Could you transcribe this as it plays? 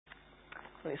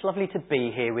Well, it's lovely to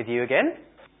be here with you again.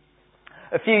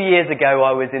 A few years ago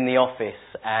I was in the office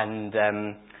and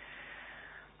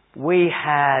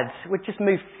we'd just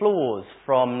moved floors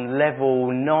from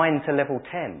level 9 to level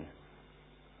 10.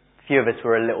 A few of us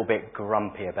were a little bit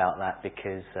grumpy about that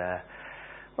because, there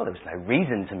was no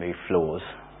reason to move floors.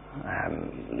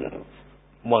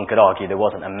 One could argue there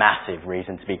wasn't a massive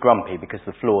reason to be grumpy because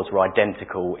the floors were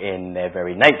identical in their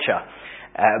very nature.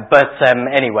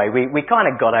 Anyway, we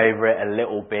kind of got over it a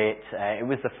little bit. It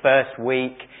was the first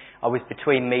week. I was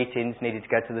between meetings, needed to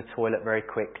go to the toilet very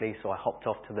quickly, so I hopped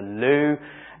off to the loo,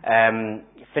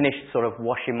 finished sort of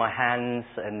washing my hands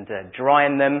and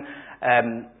drying them.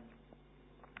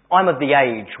 I'm of the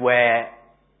age where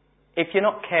if you're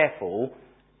not careful,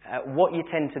 what you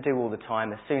tend to do all the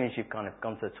time, as soon as you've kind of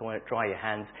gone to the toilet, dry your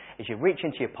hands, is you reach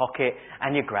into your pocket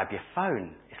and you grab your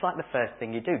phone. It's like the first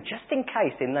thing you do, just in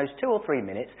case in those 2 or 3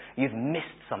 minutes you've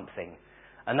missed something.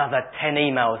 Another 10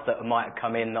 emails that might have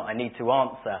come in that I need to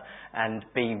answer and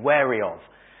be wary of.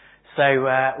 So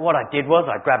what I did was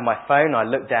I grabbed my phone, I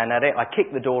looked down at it, I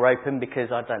kicked the door open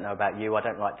because I don't know about you, I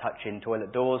don't like touching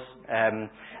toilet doors.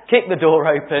 Kicked the door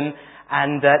open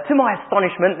and to my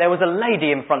astonishment there was a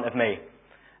lady in front of me.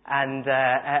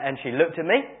 And she looked at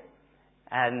me,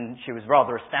 and she was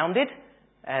rather astounded,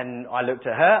 and I looked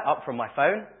at her up from my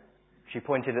phone. She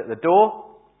pointed at the door,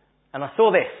 and I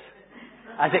saw this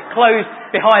as it closed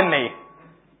behind me.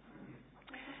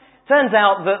 Turns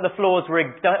out that the floors were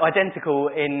identical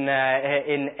in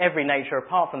every nature,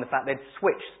 apart from the fact they'd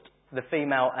switched the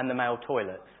female and the male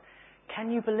toilets.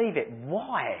 Can you believe it?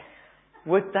 Why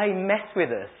would they mess with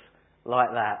us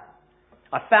like that?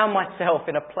 I found myself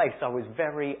in a place I was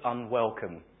very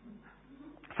unwelcome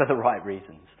for the right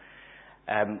reasons.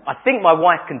 I think my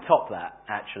wife can top that,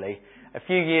 actually. A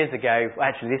few years ago,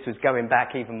 actually this was going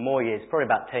back even more years, probably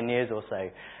about 10 years or so,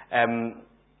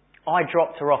 I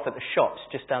dropped her off at the shops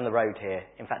just down the road here.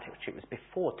 In fact, it was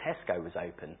before Tesco was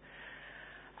open.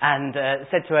 And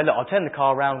said to her, look, I'll turn the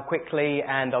car around quickly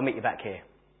and I'll meet you back here.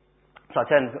 So I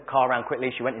turned the car around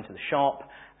quickly, she went into the shop.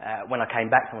 When I came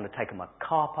back, someone had taken my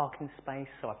car parking space,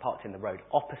 so I parked in the road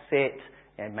opposite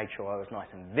and made sure I was nice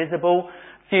and visible.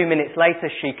 A few minutes later,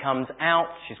 she comes out.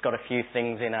 She's got a few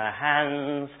things in her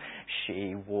hands.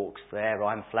 She walks there.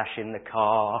 I'm flashing the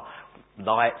car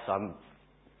lights. I'm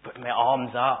putting my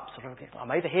arms up. Sort of, I'm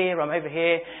over here, I'm over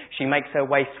here. She makes her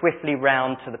way swiftly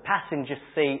round to the passenger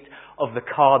seat of the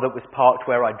car that was parked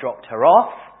where I dropped her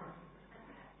off.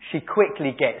 She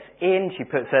quickly gets in, she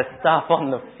puts her stuff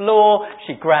on the floor,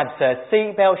 she grabs her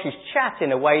seatbelt, she's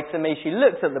chatting away to me, she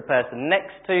looks at the person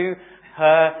next to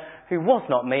her, who was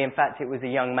not me, in fact it was a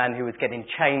young man who was getting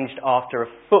changed after a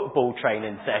football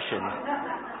training session.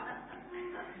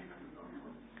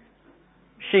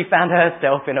 She found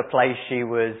herself in a place she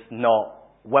was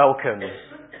not welcome.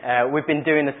 We've been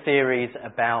doing a series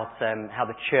about how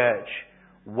the church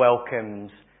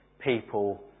welcomes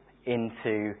people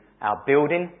into our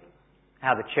building,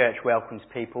 how the church welcomes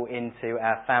people into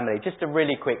our family. Just a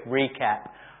really quick recap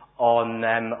on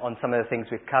some of the things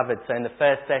we've covered. So in the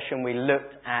first session we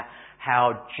looked at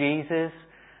how Jesus,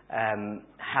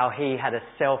 how he had a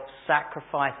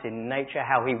self-sacrifice in nature,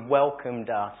 how he welcomed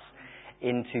us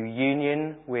into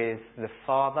union with the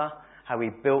Father, how he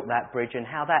built that bridge and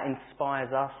how that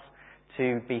inspires us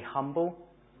to be humble,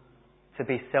 to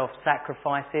be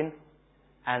self-sacrificing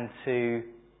and to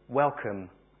welcome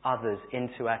others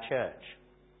into our church.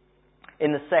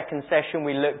 In the second session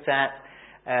we looked at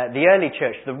the early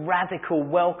church, the radical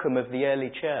welcome of the early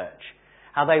church,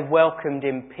 how they welcomed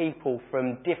in people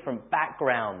from different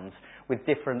backgrounds, with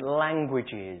different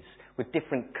languages, with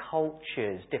different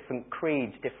cultures, different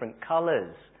creeds, different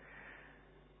colours,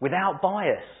 without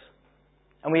bias.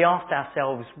 And we asked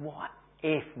ourselves, what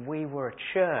if we were a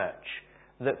church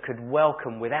that could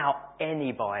welcome without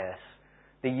any bias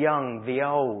the young, the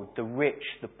old, the rich,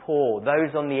 the poor,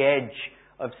 those on the edge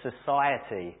of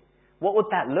society? What would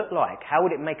that look like? How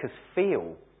would it make us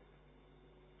feel?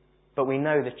 But we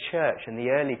know the church and the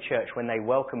early church, when they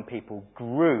welcomed people,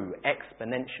 grew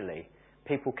exponentially.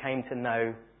 People came to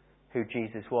know who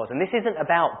Jesus was. And this isn't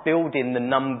about building the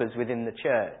numbers within the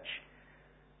church.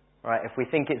 Right? If we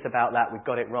think it's about that, we've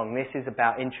got it wrong. This is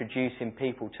about introducing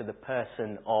people to the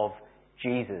person of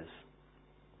Jesus.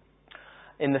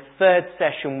 In the third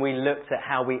session, we looked at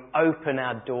how we open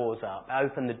our doors up,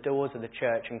 open the doors of the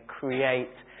church and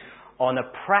create on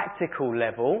a practical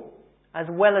level, as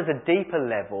well as a deeper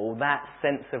level, that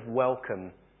sense of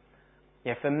welcome.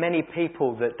 Yeah, for many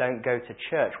people that don't go to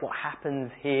church, what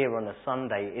happens here on a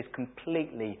Sunday is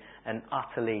completely and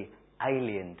utterly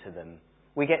alien to them.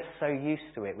 We get so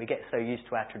used to it. We get so used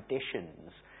to our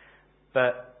traditions.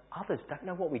 But others don't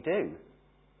know what we do.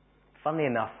 Funnily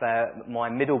enough, my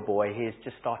middle boy, he has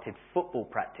just started football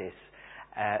practice.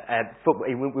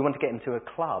 We want to get him to a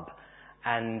club.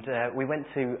 And we went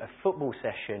to a football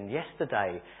session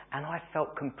yesterday, and I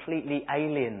felt completely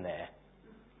alien there.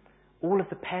 All of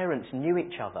the parents knew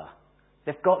each other.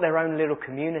 They've got their own little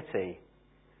community.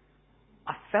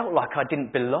 I felt like I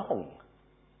didn't belong.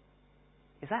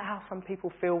 Is that how some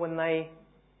people feel when they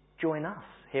join us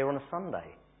here on a Sunday?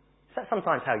 Is that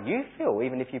sometimes how you feel,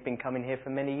 even if you've been coming here for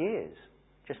many years?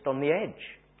 Just on the edge?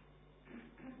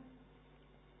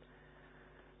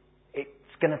 It's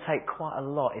going to take quite a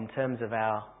lot in terms of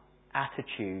our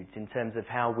attitudes, in terms of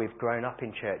how we've grown up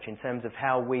in church, in terms of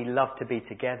how we love to be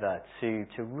together, to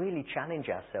really challenge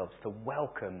ourselves, to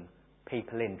welcome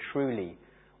people in, truly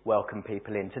welcome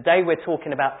people in. Today we're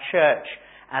talking about church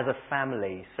as a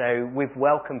family. So we've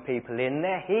welcomed people in,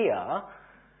 they're here.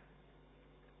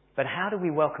 But how do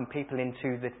we welcome people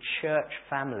into the church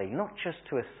family? Not just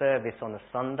to a service on a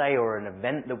Sunday or an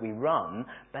event that we run,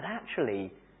 but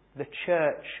actually the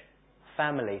church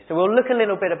family. So we'll look a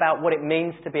little bit about what it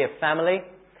means to be a family.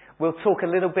 We'll talk a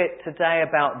little bit today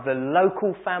about the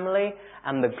local family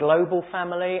and the global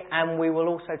family. And we will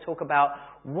also talk about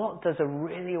what does a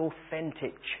really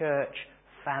authentic church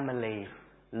family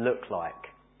look like.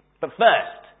 But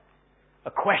first,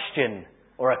 a question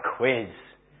or a quiz.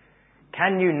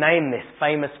 Can you name this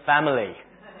famous family?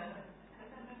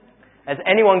 Has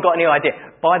anyone got any idea?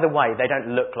 By the way, they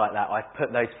don't look like that. I've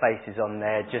put those faces on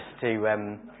there just to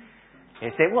you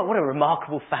see what a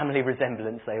remarkable family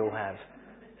resemblance they all have.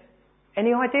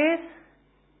 Any ideas?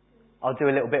 I'll do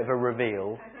a little bit of a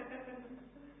reveal.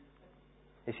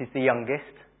 This is the youngest.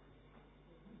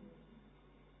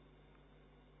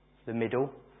 The middle.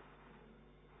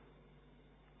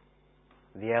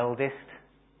 The eldest.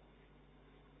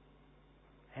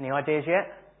 Any ideas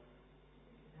yet?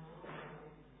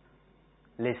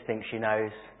 Liz thinks she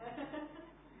knows.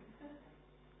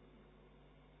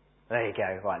 There you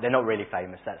go. Right, they're not really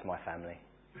famous. That's my family.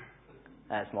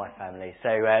 That's my family. So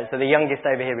the youngest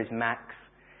over here is Max.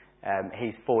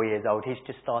 He's 4 years old. He's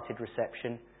just started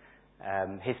reception.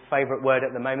 His favourite word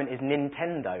at the moment is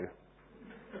Nintendo.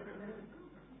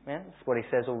 Yeah, that's what he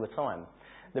says all the time.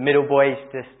 The middle boy's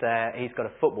he's got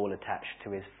a football attached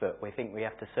to his foot. We think we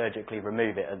have to surgically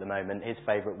remove it at the moment. His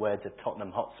favourite words are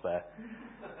Tottenham Hotspur.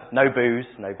 No booze,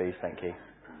 thank you.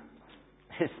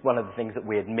 It's one of the things that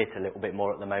we admit a little bit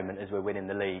more at the moment as we're winning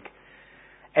the league.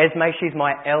 Esme, she's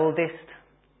my eldest.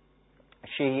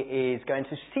 She is going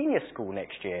to senior school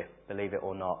next year, believe it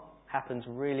or not. Happens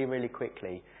really, really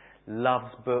quickly.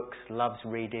 Loves books, loves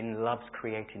reading, loves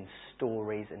creating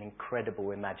stories, an incredible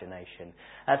imagination.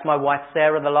 That's my wife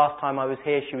Sarah. The last time I was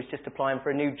here, she was just applying for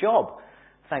a new job.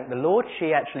 Thank the Lord,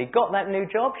 she actually got that new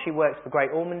job. She works for Great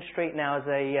Ormond Street now as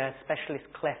a specialist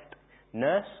cleft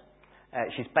nurse.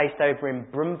 She's based over in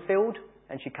Broomfield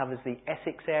and she covers the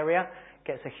Essex area.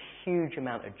 Gets a huge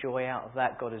amount of joy out of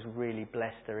that. God has really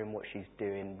blessed her in what she's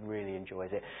doing, really enjoys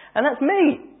it. And that's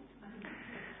me.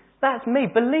 That's me.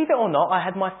 Believe it or not, I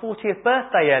had my 40th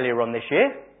birthday earlier on this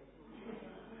year.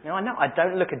 Now, I know I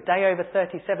don't look a day over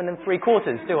 37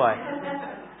 3/4, do I?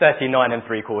 39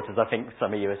 3/4, I think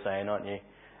some of you are saying, aren't you?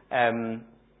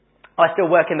 I still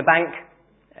work in the bank.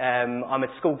 I'm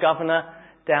a school governor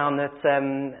down at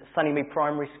Sunnymead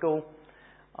Primary School.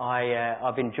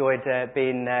 I've enjoyed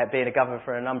being a governor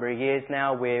for a number of years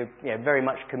now. We're very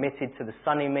much committed to the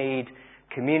Sunnymead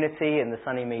community and the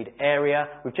Sunnymead area.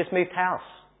 We've just moved house,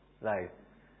 though,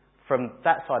 from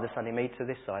that side of Sunnymead to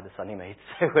this side of Sunnymead.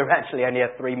 So we're actually only a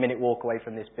 3-minute walk away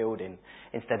from this building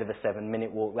instead of a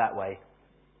 7-minute walk that way.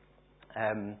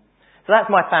 So that's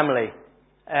my family.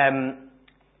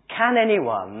 Can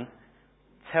anyone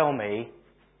tell me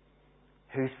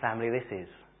whose family this is?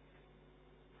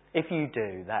 If you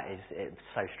do, it's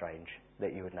so strange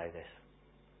that you would know this.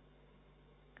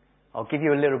 I'll give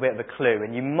you a little bit of a clue,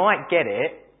 and you might get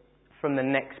it from the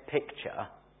next picture.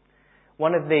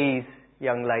 One of these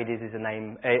young ladies is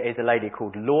a lady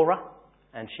called Laura,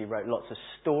 and she wrote lots of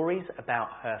stories about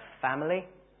her family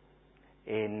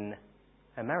in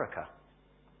America.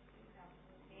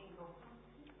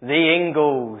 The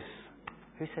Ingalls.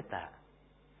 Who said that?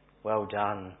 Well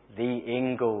done. The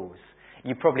Ingalls.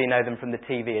 You probably know them from the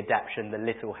TV adaptation, The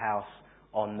Little House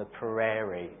on the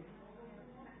Prairie.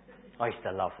 I used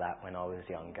to love that when I was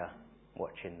younger,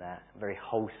 watching that. Very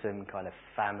wholesome kind of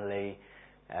family.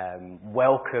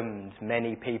 Welcomed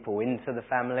many people into the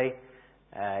family.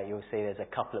 You'll see there's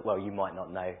a couple of, well, you might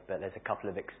not know, but there's a couple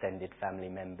of extended family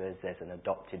members. There's an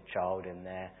adopted child in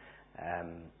there.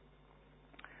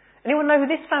 Anyone know who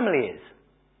this family is?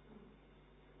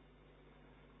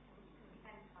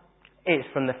 It's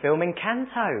from the film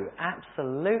Encanto,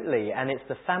 absolutely. And it's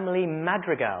the family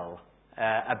madrigal,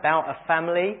 about a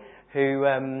family who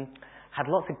had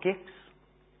lots of gifts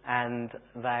and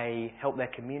they helped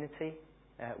their community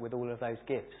with all of those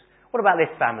gifts. What about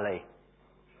this family?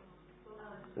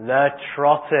 The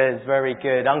Trotters, very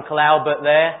good. Uncle Albert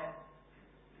there,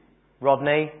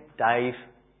 Rodney, Dave,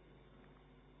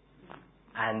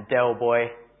 and Del Boy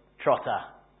Trotter.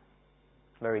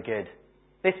 Very good.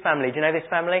 This family, do you know this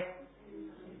family?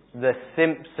 The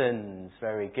Simpsons,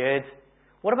 very good.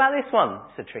 What about this one?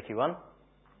 It's a tricky one.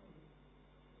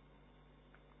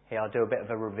 Here, I'll do a bit of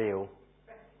a reveal.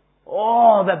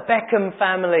 Oh, the Beckham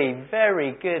family.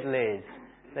 Very good, Liz.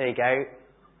 There you go.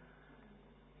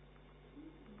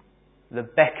 The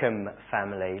Beckham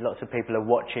family. Lots of people are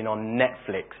watching on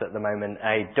Netflix at the moment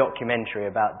a documentary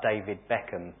about David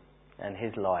Beckham and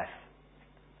his life.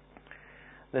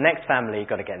 The next family, you've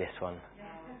got to get this one.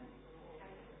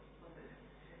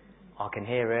 I can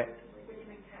hear it.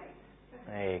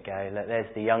 There you go. Look,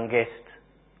 there's the youngest.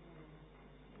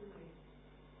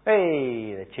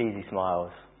 Hey, the cheesy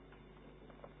smiles.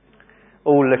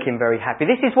 All looking very happy.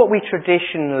 This is what we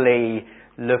traditionally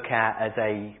look at as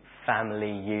a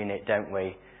family unit, don't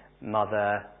we?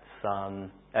 Mother,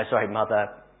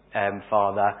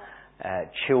 father,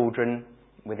 children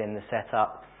within the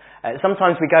setup.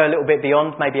 Sometimes we go a little bit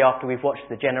beyond. Maybe after we've watched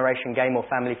the Generation Game or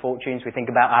Family Fortunes, we think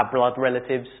about our blood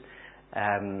relatives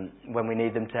when we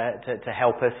need them to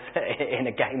help us in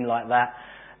a game like that.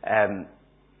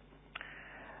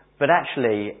 But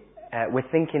actually, we're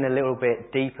thinking a little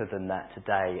bit deeper than that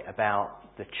today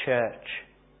about the church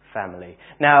family.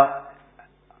 Now,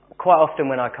 quite often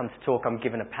when I come to talk, I'm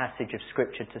given a passage of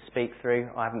scripture to speak through.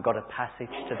 I haven't got a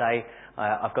passage today.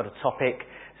 I've got a topic.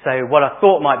 So what I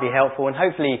thought might be helpful, and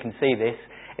hopefully you can see this,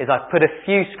 is I've put a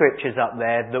few scriptures up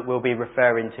there that we'll be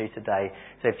referring to today.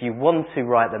 So if you want to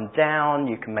write them down,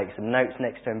 you can make some notes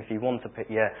next to them. If you want to put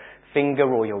your finger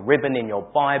or your ribbon in your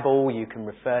Bible, you can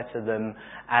refer to them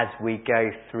as we go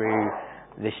through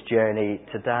this journey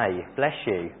today. Bless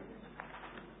you.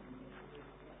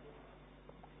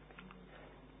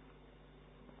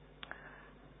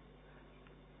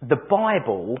 The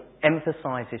Bible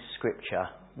emphasises Scripture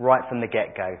right from the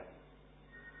get-go.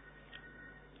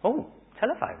 Oh,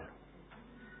 telephone.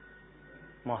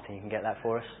 Martin, you can get that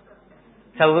for us.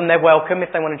 Tell them they're welcome if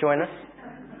they want to join us.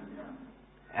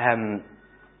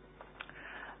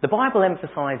 The Bible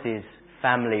emphasises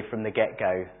family from the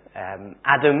get-go.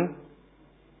 Adam,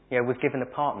 was given a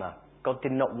partner. God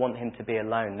did not want him to be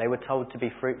alone. They were told to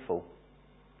be fruitful.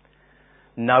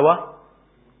 Noah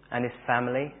and his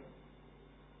family,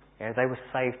 they were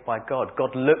saved by God.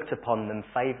 God looked upon them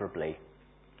favourably.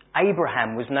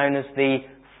 Abraham was known as the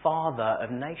father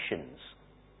of nations.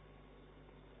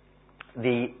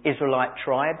 The Israelite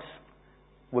tribes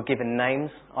were given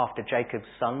names after Jacob's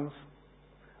sons.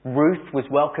 Ruth was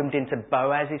welcomed into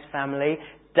Boaz's family.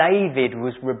 David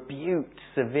was rebuked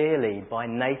severely by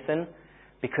Nathan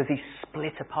because he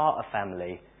split apart a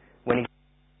family when he took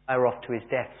her off to his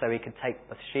death so he could take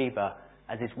Bathsheba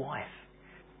as his wife.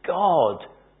 God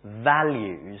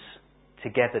values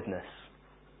togetherness.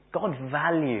 God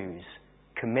values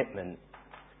commitment.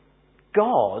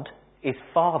 God is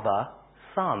Father,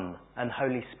 Son, and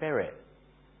Holy Spirit.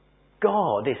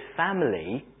 God is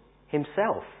family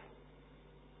himself.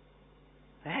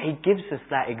 He gives us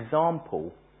that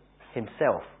example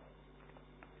himself.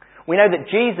 We know that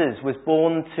Jesus was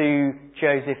born to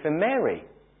Joseph and Mary.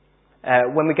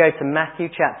 When we go to Matthew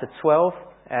chapter 12,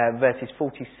 verses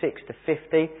 46 to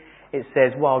 50, it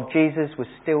says, while Jesus was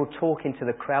still talking to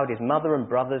the crowd, his mother and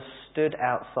brothers stood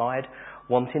outside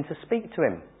wanting to speak to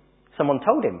him. Someone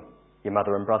told him, your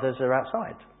mother and brothers are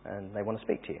outside and they want to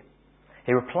speak to you.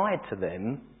 He replied to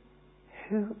them,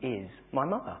 who is my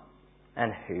mother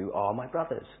and who are my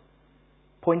brothers?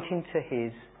 Pointing to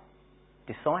his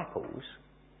disciples,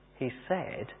 he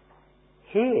said,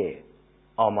 here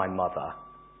are my mother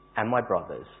and my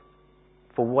brothers.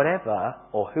 For whatever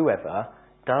or whoever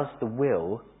does the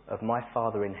will of my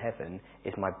Father in heaven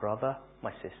is my brother,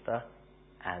 my sister,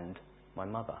 and my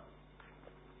mother.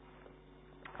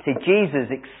 See, Jesus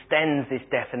extends this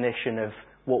definition of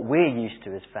what we're used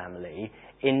to as family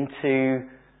into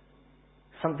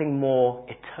something more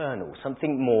eternal,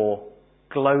 something more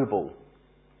global.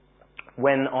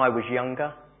 When I was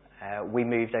younger, we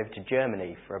moved over to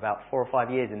Germany for about 4 or 5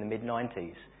 years in the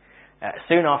mid-90s.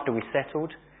 Soon after we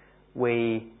settled,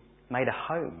 we made a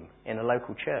home in a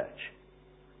local church.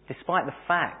 Despite the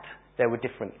fact there were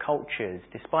different cultures,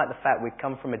 despite the fact we'd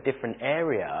come from a different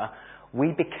area, we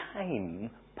became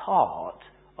part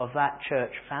of that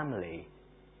church family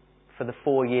for the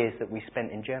 4 years that we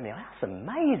spent in Germany. That's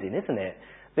amazing, isn't it?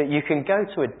 That you can go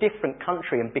to a different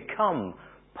country and become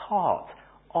part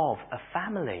of a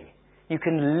family. You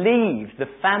can leave the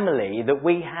family that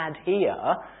we had here,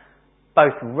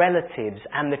 both relatives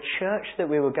and the church that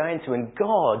we were going to, and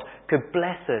God could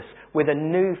bless us with a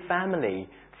new family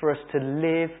for us to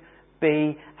live,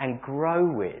 be and grow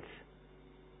with.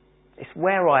 It's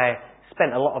where I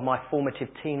spent a lot of my formative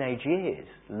teenage years,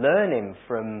 learning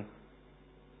from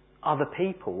other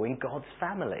people in God's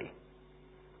family.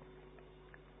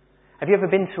 Have you ever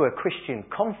been to a Christian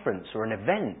conference or an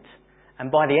event,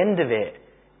 and by the end of it,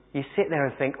 you sit there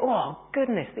and think, oh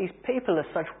goodness, these people are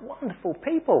such wonderful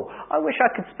people. I wish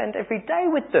I could spend every day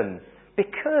with them,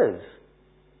 because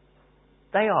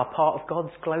they are part of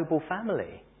God's global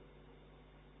family.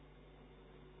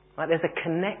 Like, there's a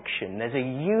connection, there's a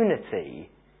unity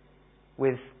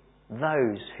with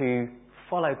those who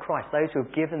follow Christ, those who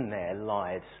have given their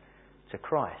lives to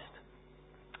Christ.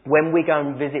 When we go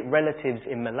and visit relatives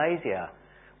in Malaysia,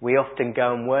 we often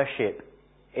go and worship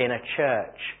in a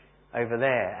church over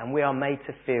there, and we are made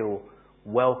to feel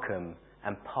welcome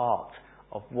and part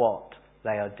of what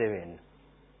they are doing.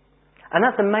 And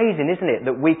that's amazing, isn't it,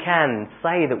 that we can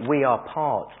say that we are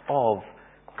part of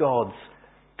God's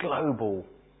global,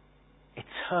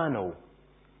 eternal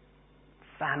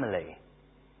family.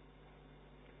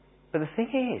 But the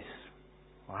thing is,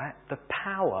 right, the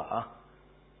power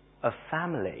of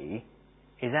family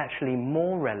is actually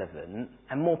more relevant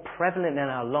and more prevalent in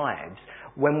our lives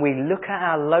when we look at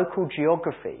our local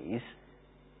geographies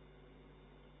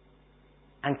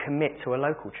and commit to a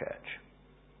local church.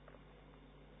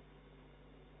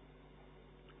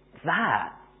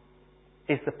 That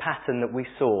is the pattern that we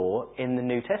saw in the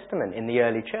New Testament, in the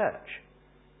early church.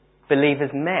 Believers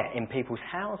met in people's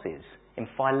houses, in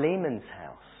Philemon's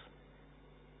house,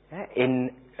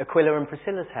 in Aquila and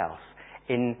Priscilla's house,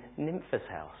 in Nympha's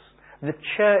house. The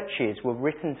churches were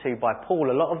written to by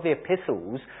Paul. A lot of the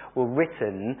epistles were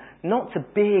written not to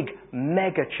big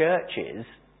mega churches,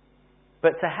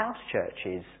 but to house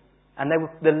churches. And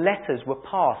the letters were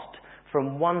passed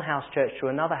from one house church to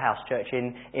another house church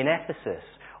in Ephesus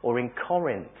or in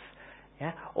Corinth,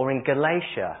 or in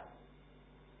Galatia.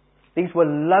 These were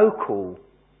local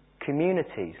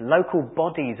communities, local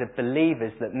bodies of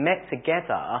believers that met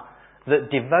together,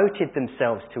 that devoted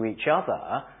themselves to each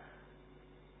other,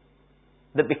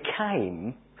 that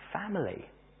became family.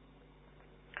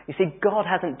 You see, God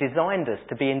hasn't designed us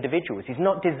to be individuals. He's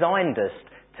not designed us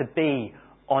to be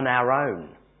on our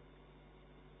own.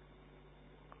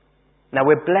 Now,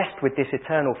 we're blessed with this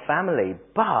eternal family,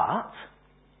 but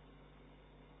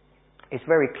it's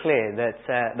very clear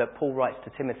that Paul writes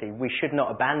to Timothy, we should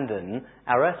not abandon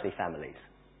our earthly families.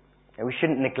 We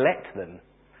shouldn't neglect them.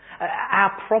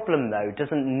 Our problem, though,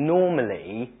 doesn't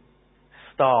normally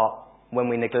start when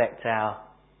we neglect our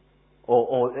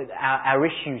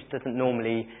issues isn't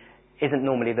normally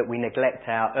that we neglect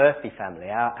our earthly family.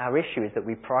 Our issue is that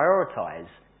we prioritise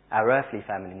our earthly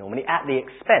family normally at the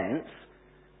expense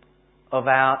of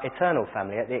our eternal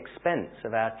family, at the expense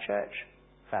of our church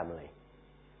family.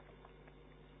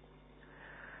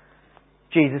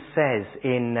 Jesus says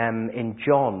in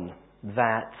John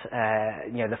that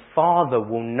the Father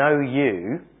will know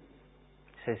you.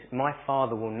 He says, my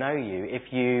Father will know you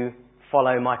if you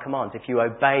follow my commands, if you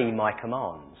obey my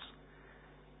commands.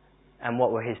 And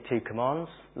what were his 2 commands?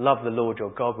 Love the Lord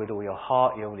your God with all your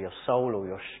heart, all your soul, all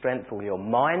your strength, all your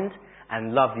mind,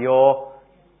 and love your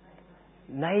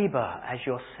neighbour as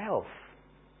yourself.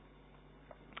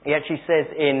 He actually says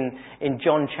in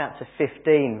John chapter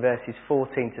 15, verses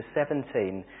 14 to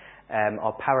 17,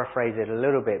 I'll paraphrase it a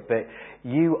little bit, but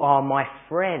you are my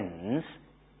friends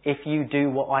if you do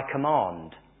what I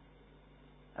command.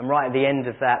 And right at the end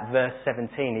of that, verse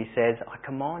 17, he says, I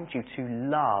command you to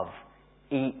love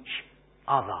each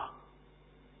other.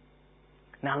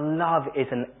 Now, love is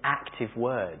an active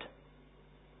word.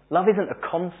 Love isn't a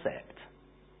concept.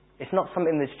 It's not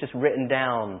something that's just written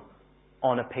down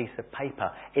on a piece of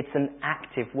paper. It's an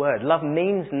active word. Love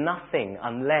means nothing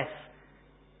unless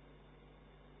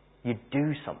you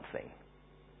do something.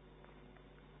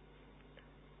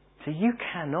 So you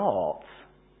cannot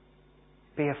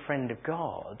be a friend of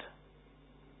God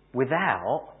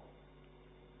without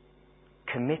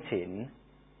committing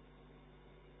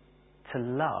to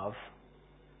love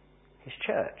his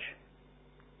church,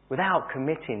 without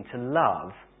committing to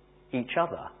love each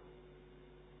other.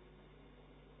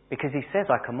 Because he says,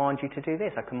 I command you to do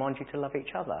this, I command you to love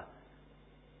each other.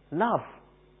 Love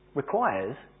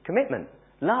requires commitment.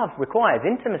 Love requires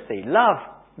intimacy. Love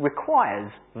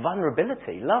requires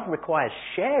vulnerability. Love requires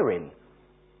sharing.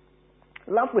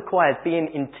 Love requires being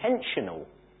intentional.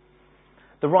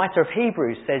 The writer of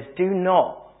Hebrews says, do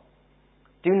not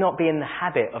be in the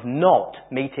habit of not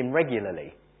meeting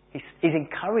regularly. He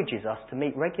encourages us to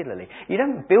meet regularly. You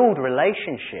don't build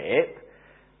relationship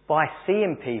by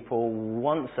seeing people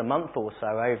once a month or so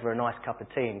over a nice cup of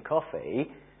tea and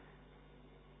coffee,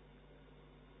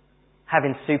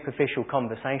 having superficial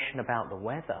conversation about the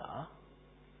weather.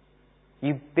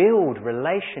 You build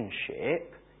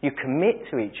relationship, you commit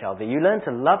to each other, you learn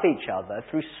to love each other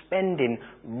through spending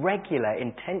regular,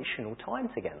 intentional time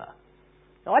together.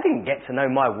 Now, I didn't get to know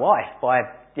my wife by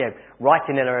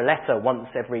writing in her a letter once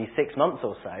every 6 months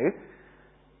or so.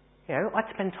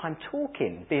 I'd spend time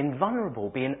talking, being vulnerable,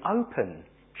 being open,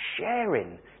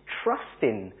 sharing,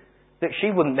 trusting that she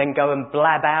wouldn't then go and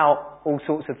blab out all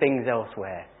sorts of things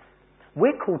elsewhere.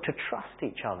 We're called to trust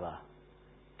each other,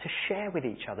 to share with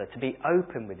each other, to be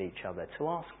open with each other, to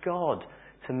ask God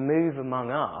to move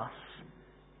among us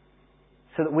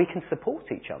so that we can support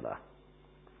each other.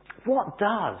 What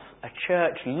does a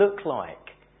church look like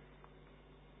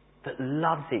that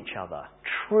loves each other,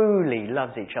 truly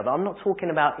loves each other? I'm not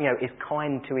talking about, is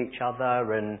kind to each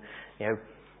other and,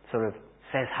 sort of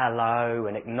says hello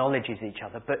and acknowledges each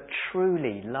other, but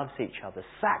truly loves each other,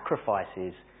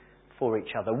 sacrifices for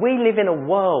each other. We live in a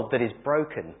world that is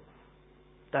broken,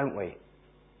 don't we?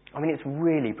 I mean, it's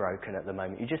really broken at the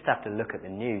moment. You just have to look at the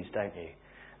news, don't you?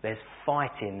 There's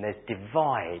fighting, there's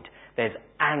divide, there's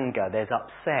anger, there's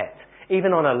upset.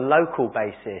 Even on a local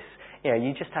basis,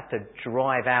 you just have to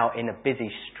drive out in a busy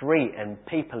street and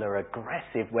people are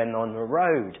aggressive when on the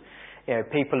road.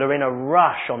 People are in a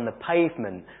rush on the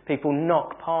pavement. People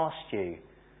knock past you.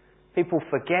 People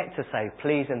forget to say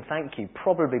please and thank you,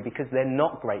 probably because they're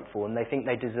not grateful and they think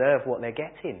they deserve what they're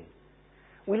getting.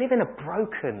 We live in a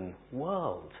broken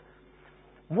world.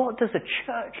 What does a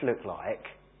church look like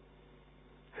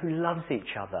who loves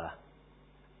each other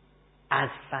as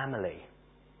family?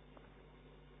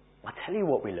 I tell you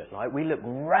what we look like. We look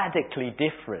radically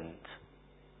different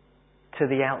to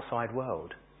the outside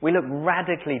world. We look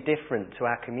radically different to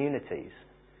our communities.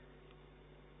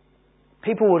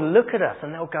 People will look at us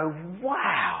and they'll go,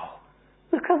 wow,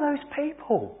 look at those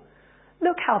people.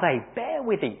 Look how they bear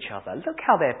with each other. Look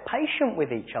how they're patient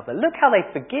with each other. Look how they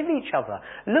forgive each other.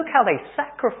 Look how they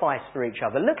sacrifice for each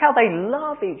other. Look how they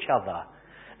love each other.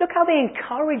 Look how they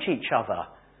encourage each other.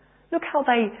 Look how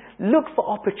they look for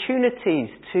opportunities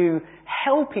to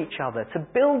help each other, to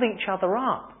build each other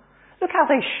up. Look how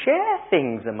they share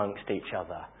things amongst each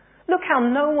other. Look how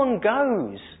no one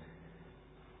goes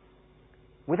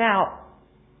without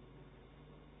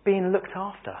being looked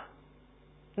after.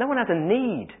 No one has a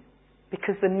need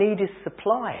because the need is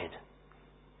supplied.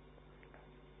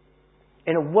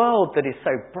 In a world that is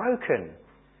so broken,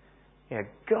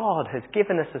 God has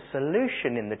given us a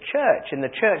solution in the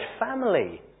church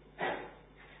family.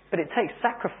 But it takes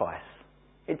sacrifice.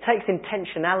 It takes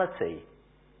intentionality.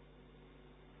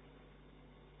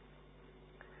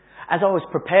 As I was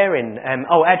preparing,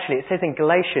 it says in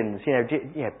Galatians,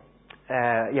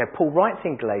 Paul writes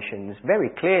in Galatians very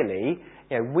clearly,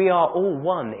 we are all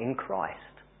one in Christ.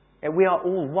 We are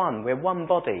all one. We're one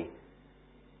body.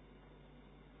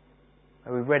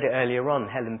 We read it earlier on.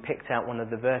 Helen picked out one of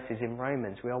the verses in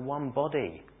Romans. We are one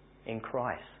body in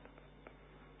Christ.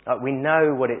 We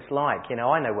know what it's like.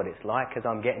 I know what it's like because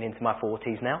I'm getting into my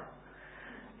 40s now.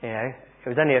 It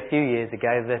was only a few years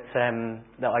ago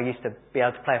that I used to be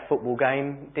able to play a football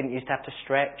game. Didn't used to have to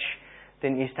stretch.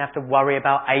 Didn't used to have to worry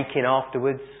about aching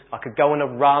afterwards. I could go on a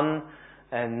run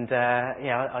and,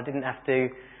 I didn't have to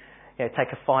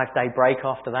take a 5-day break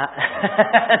after that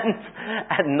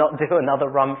and not do another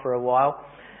run for a while.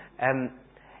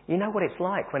 You know what it's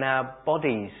like when our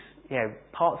bodies,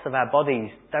 parts of our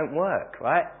bodies don't work,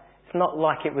 right? It's not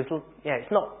like it was,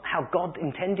 it's not how God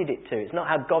intended it to. It's not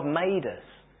how God made us.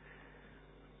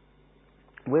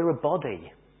 We're a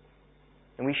body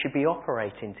and we should be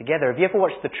operating together. Have you ever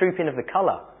watched The Trooping of the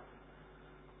Colour?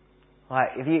 Right,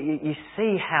 if you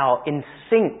see how in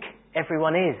sync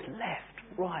everyone is.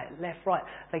 Left, right.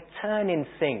 They turn in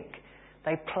sync.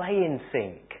 They play in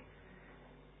sync.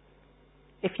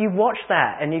 If you watch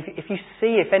that and if you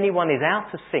see if anyone is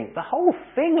out of sync, the whole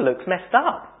thing looks messed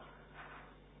up.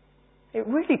 It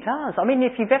really does. I mean,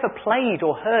 if you've ever played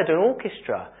or heard an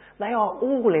orchestra, they are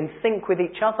all in sync with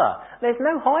each other. There's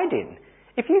no hiding.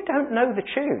 If you don't know the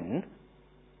tune,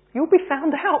 you'll be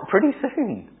found out pretty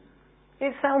soon.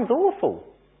 It sounds awful.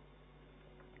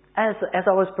 As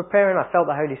I was preparing, I felt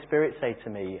the Holy Spirit say to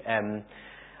me,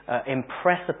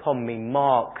 impress upon me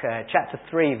Mark chapter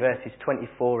 3 verses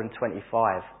 24 and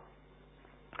 25.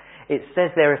 It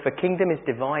says there, if a kingdom is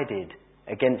divided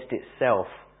against itself,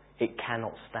 it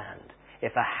cannot stand.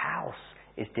 If a house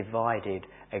is divided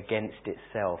against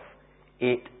itself,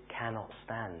 it cannot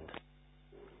stand.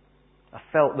 I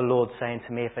felt the Lord saying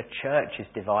to me, if a church is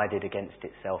divided against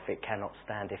itself, it cannot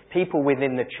stand. If people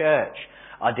within the church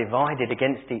are divided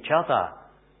against each other,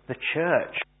 the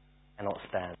church cannot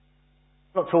stand.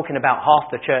 I'm not talking about half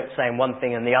the church saying one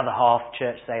thing and the other half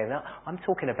church saying that. I'm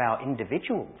talking about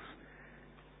individuals.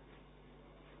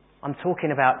 I'm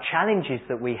talking about challenges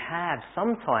that we have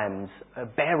sometimes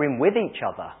bearing with each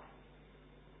other.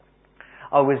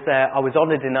 I was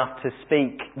honoured enough to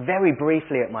speak very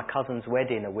briefly at my cousin's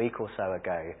wedding a week or so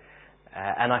ago.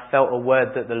 And I felt a word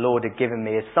that the Lord had given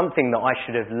me as something that I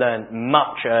should have learnt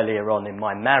much earlier on in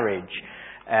my marriage.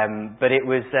 But it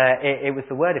was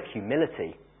the word of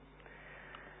humility.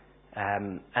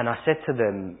 And I said to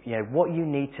them, what you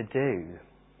need to do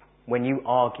when you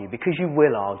argue, because you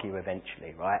will argue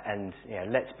eventually, right? And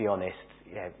let's be honest,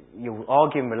 you'll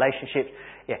argue in relationships.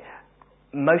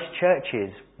 Most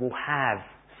churches will have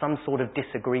some sort of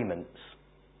disagreements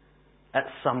at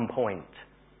some point,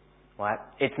 right?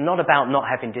 It's not about not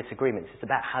having disagreements. It's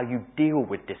about how you deal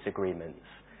with disagreements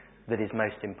that is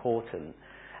most important.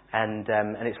 And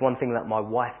it's one thing that my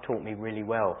wife taught me really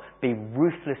well. Be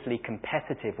ruthlessly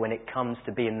competitive when it comes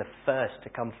to being the first to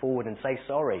come forward and say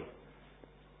sorry.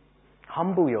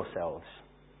 Humble yourselves.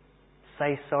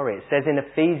 Say sorry. It says in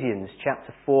Ephesians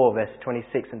chapter 4, verse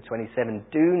 26 and 27,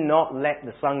 do not let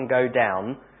the sun go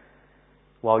down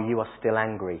while you are still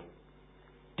angry.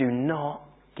 Do not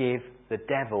give the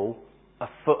devil a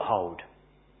foothold.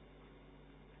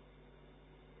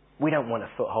 We don't want a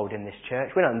foothold in this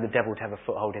church. We don't want the devil to have a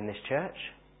foothold in this church.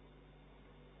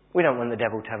 We don't want the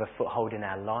devil to have a foothold in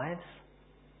our lives.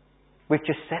 We've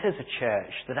just said as a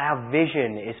church that our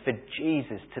vision is for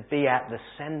Jesus to be at the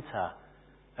centre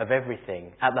of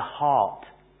everything, at the heart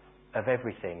of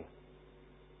everything.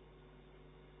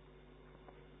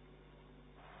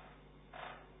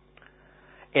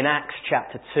 In Acts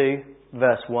chapter 2,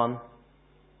 verse 1,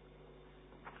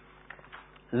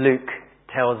 Luke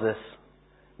tells us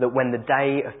that when the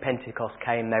day of Pentecost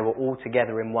came, they were all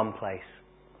together in one place.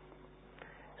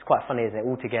 It's quite funny, isn't it?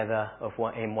 All together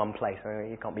in one place. I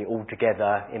mean, you can't be all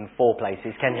together in 4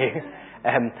 places, can you?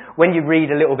 When you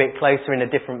read a little bit closer in a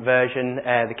different version,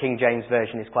 the King James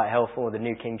Version is quite helpful, or the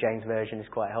New King James Version is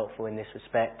quite helpful in this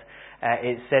respect.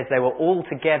 It says they were all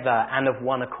together and of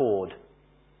one accord.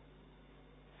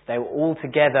 They were all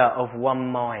together of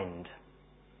one mind.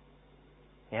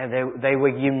 They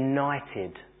were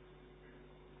united.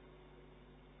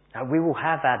 Now, we will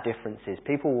have our differences.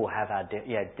 People will have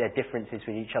their differences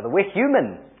with each other. We're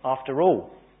human, after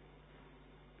all.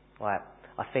 Right.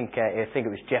 I think it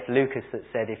was Jeff Lucas that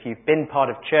said, if you've been part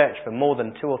of church for more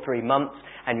than 2 or 3 months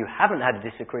and you haven't had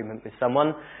a disagreement with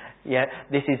someone,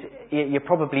 you're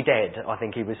probably dead, I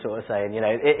think he was sort of saying.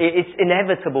 It's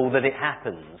inevitable that it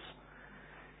happens.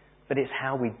 But it's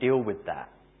how we deal with that,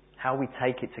 how we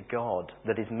take it to God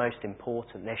that is most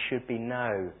important. There should be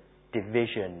no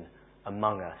division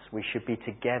among us. We should be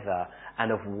together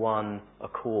and of one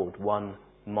accord, one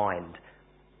mind.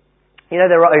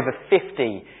 There are over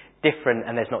 50 different,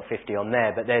 and there's not 50 on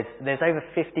there, but there's over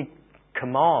 50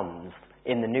 commands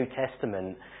in the New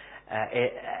Testament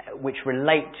which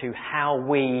relate to how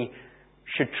we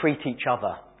should treat each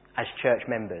other as church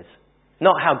members.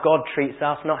 Not how God treats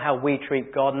us, not how we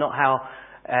treat God, not how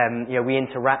we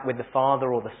interact with the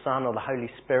Father or the Son or the Holy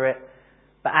Spirit,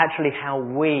 but actually how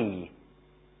we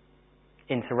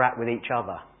interact with each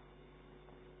other.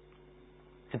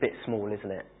 It's a bit small,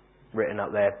 isn't it? Written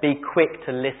up there. Be quick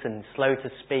to listen, slow to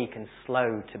speak, and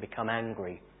slow to become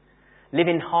angry. Live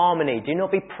in harmony. Do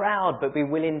not be proud, but be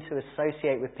willing to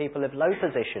associate with people of low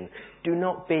position. Do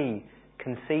not be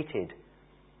conceited.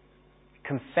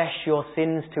 Confess your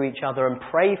sins to each other and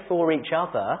pray for each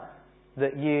other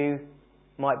that you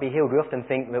might be healed. We often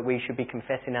think that we should be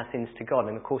confessing our sins to God,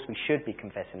 and of course we should be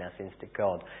confessing our sins to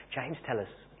God. James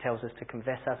tells us to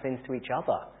confess our sins to each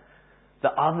other,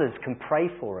 that others can pray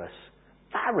for us.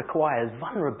 That requires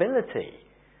vulnerability,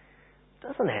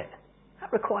 doesn't it?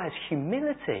 That requires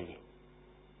humility.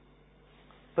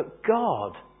 But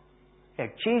God,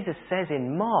 Jesus says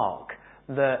in Mark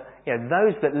that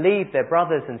those that leave their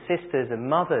brothers and sisters and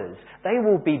mothers, they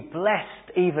will be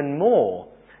blessed even more.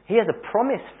 He has a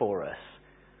promise for us.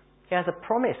 He has a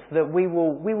promise that we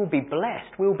will be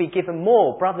blessed. We will be given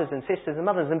more brothers and sisters and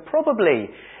mothers. And probably,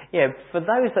 for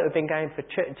those that have been going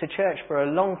to church for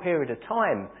a long period of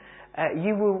time,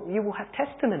 you will have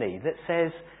testimony that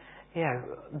says,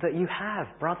 that you have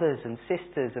brothers and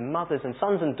sisters and mothers and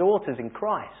sons and daughters in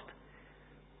Christ.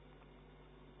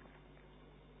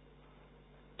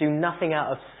 Do nothing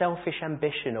out of selfish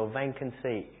ambition or vain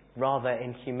conceit. Rather,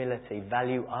 in humility,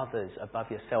 value others above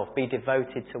yourself. Be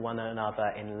devoted to one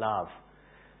another in love.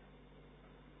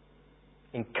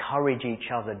 Encourage each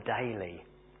other daily.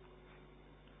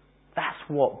 That's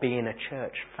what being a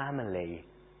church family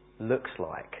looks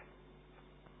like.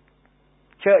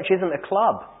 Church isn't a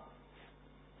club.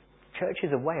 Church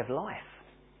is a way of life.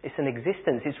 It's an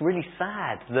existence. It's really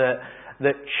sad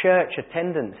that church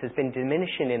attendance has been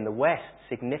diminishing in the West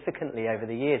significantly over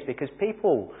the years because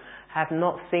people have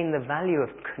not seen the value of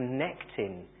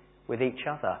connecting with each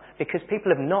other, because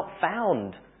people have not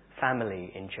found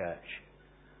family in church.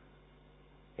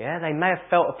 Yeah, they may have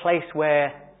felt a place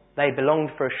where they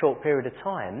belonged for a short period of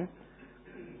time,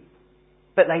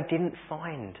 but they didn't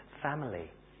find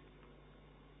family.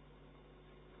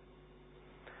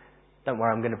 Don't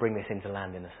worry, I'm going to bring this into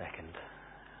land in a second.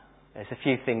 There's a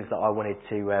few things that I wanted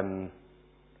to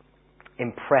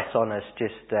impress on us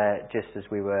just as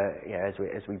we were,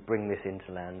 as we bring this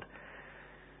into land.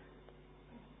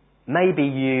 Maybe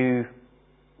you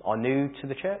are new to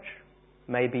the church.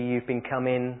 Maybe you've been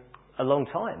coming a long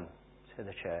time to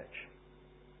the church.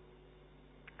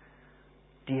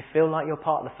 Do you feel like you're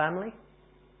part of the family?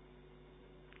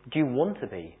 Do you want to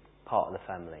be part of the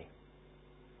family?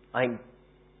 I think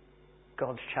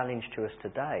God's challenge to us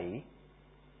today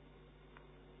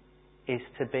is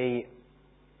to be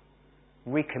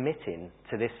recommitting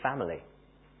to this family,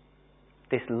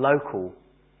 this local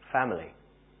family.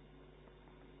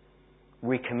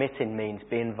 Recommitting means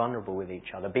being vulnerable with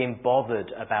each other, being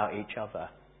bothered about each other,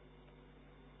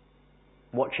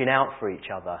 watching out for each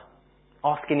other,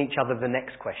 asking each other the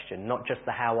next question, not just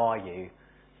the how are you.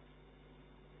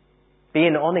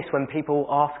 Being honest when people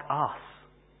ask us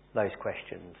those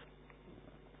questions.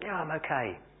 Yeah, I'm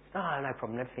okay. Oh, no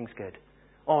problem, everything's good.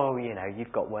 Oh,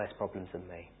 you've got worse problems than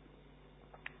me.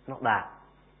 Not that.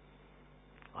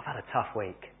 I've had a tough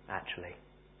week, actually.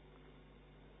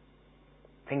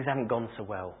 Things haven't gone so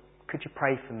well. Could you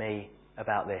pray for me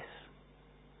about this?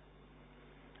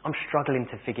 I'm struggling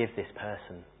to forgive this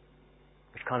person.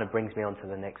 Which kind of brings me on to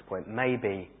the next point.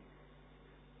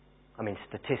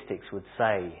 Statistics would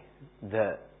say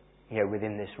that,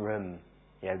 within this room,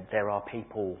 there are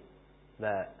people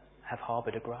that have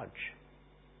harboured a grudge.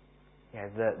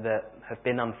 That have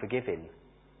been unforgiving.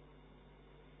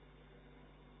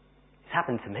 It's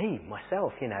happened to me,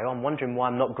 myself, I'm wondering why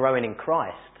I'm not growing in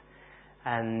Christ.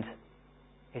 And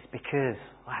it's because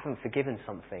I haven't forgiven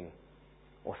something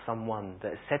or someone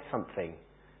that has said something.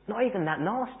 Not even that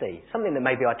nasty. Something that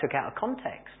maybe I took out of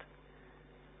context.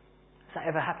 Has that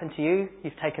ever happened to you?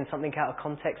 You've taken something out of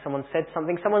context, someone said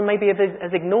something, someone maybe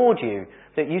has ignored you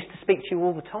that used to speak to you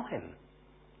all the time.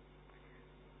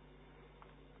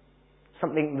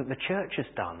 Something that the church has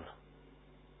done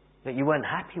that you weren't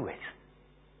happy with.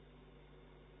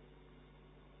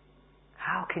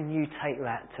 How can you take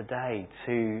that today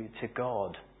to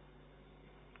God?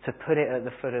 To put it at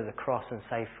the foot of the cross and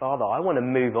say, Father, I want to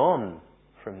move on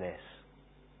from this.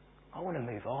 I want to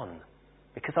move on.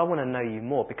 Because I want to know you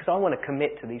more. Because I want to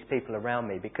commit to these people around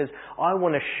me. Because I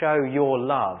want to show your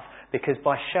love. Because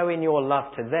by showing your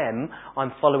love to them,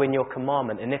 I'm following your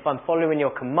commandment. And if I'm following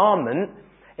your commandment,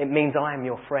 it means I am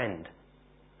your friend.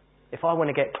 If I want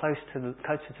to get closer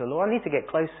to the Lord, I need to get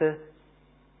closer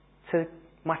to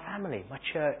my family, my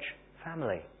church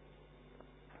family.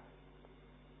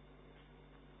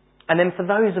 And then for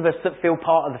those of us that feel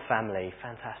part of the family,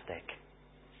 fantastic.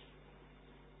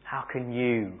 How can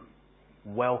you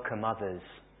welcome others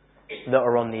that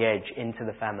are on the edge into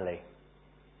the family?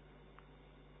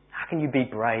 How can you be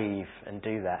brave and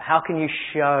do that? How can you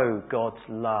show God's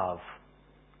love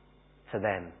to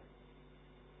them?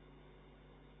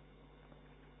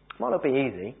 It might not be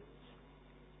easy.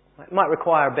 It might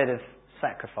require a bit of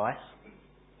sacrifice.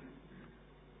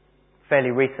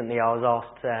 Fairly recently I was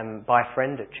asked by a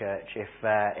friend at church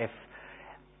if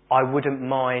I wouldn't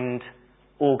mind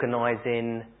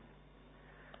organising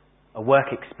a work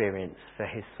experience for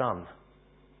his son.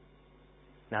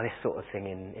 Now this sort of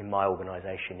thing in my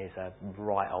organisation is a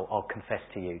right old, I'll confess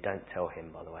to you, don't tell him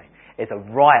by the way, it's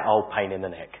a right old pain in the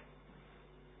neck.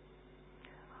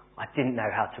 I didn't know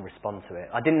how to respond to it.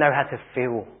 I didn't know how to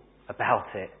feel about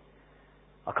it.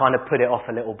 I kind of put it off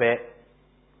a little bit.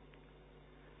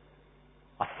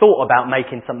 I thought about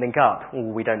making something up.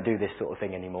 Oh, we don't do this sort of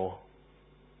thing anymore.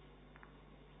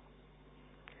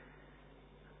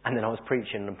 And then I was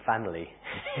preaching on family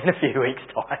in a few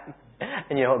weeks' time.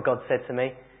 And you know what God said to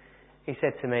me? He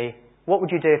said to me, what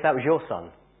would you do if that was your son?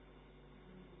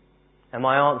 And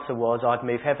my answer was, I'd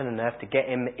move heaven and earth to get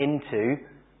him into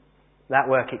that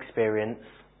work experience,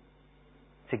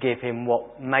 to give him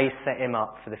what may set him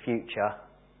up for the future.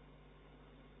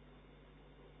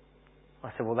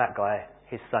 I said, well, that guy,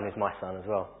 his son is my son as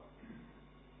well.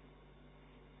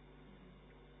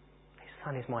 His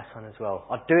son is my son as well.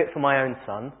 I'd do it for my own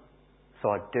son, so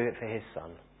I'd do it for his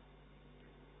son.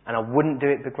 And I wouldn't do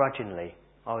it begrudgingly.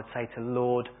 I would say to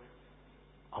Lord,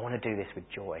 I want to do this with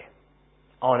joy.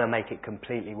 I want to make it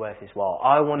completely worth his while.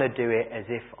 I want to do it as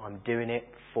if I'm doing it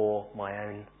for my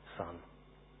own son.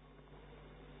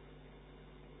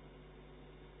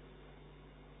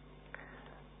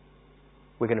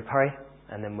 We're going to pray,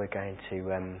 and then we're going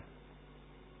to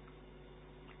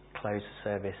close the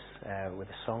service with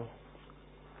a song.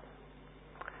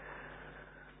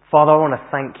 Father, I want to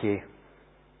thank you.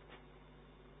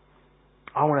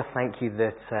 I want to thank you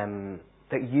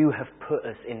that you have put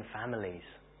us in families.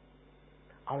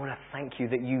 I want to thank you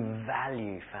that you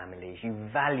value families. You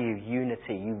value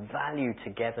unity. You value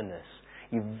togetherness.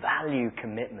 You value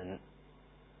commitment.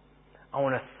 I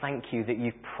want to thank you that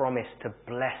you've promised to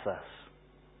bless us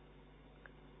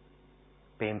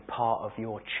being part of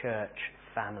your church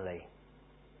family.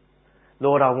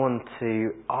 Lord, I want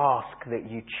to ask that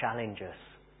you challenge us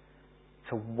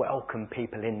to welcome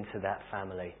people into that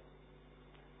family.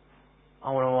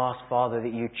 I want to ask, Father,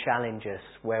 that you challenge us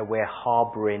where we're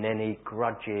harbouring any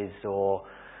grudges or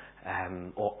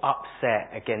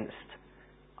upset against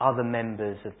other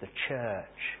members of the church.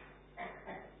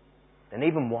 And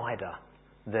even wider,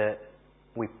 that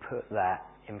we put that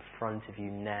in front of you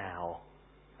now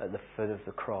at the foot of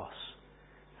the cross.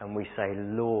 And we say,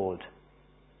 Lord,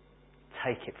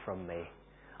 take it from me.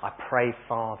 I pray,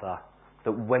 Father,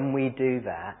 that when we do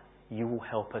that, you will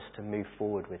help us to move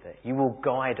forward with it. You will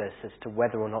guide us as to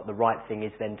whether or not the right thing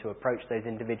is then to approach those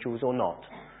individuals or not.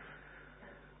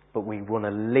 But we want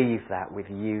to leave that with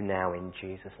you now in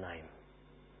Jesus' name.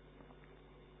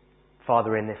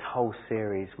 Father, in this whole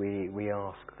series, we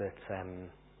ask that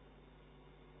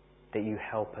you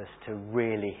help us to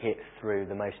really hit through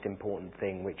the most important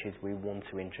thing, which is we want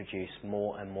to introduce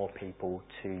more and more people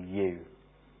to you.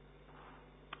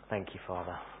 Thank you,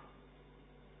 Father.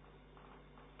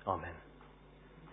 Amen.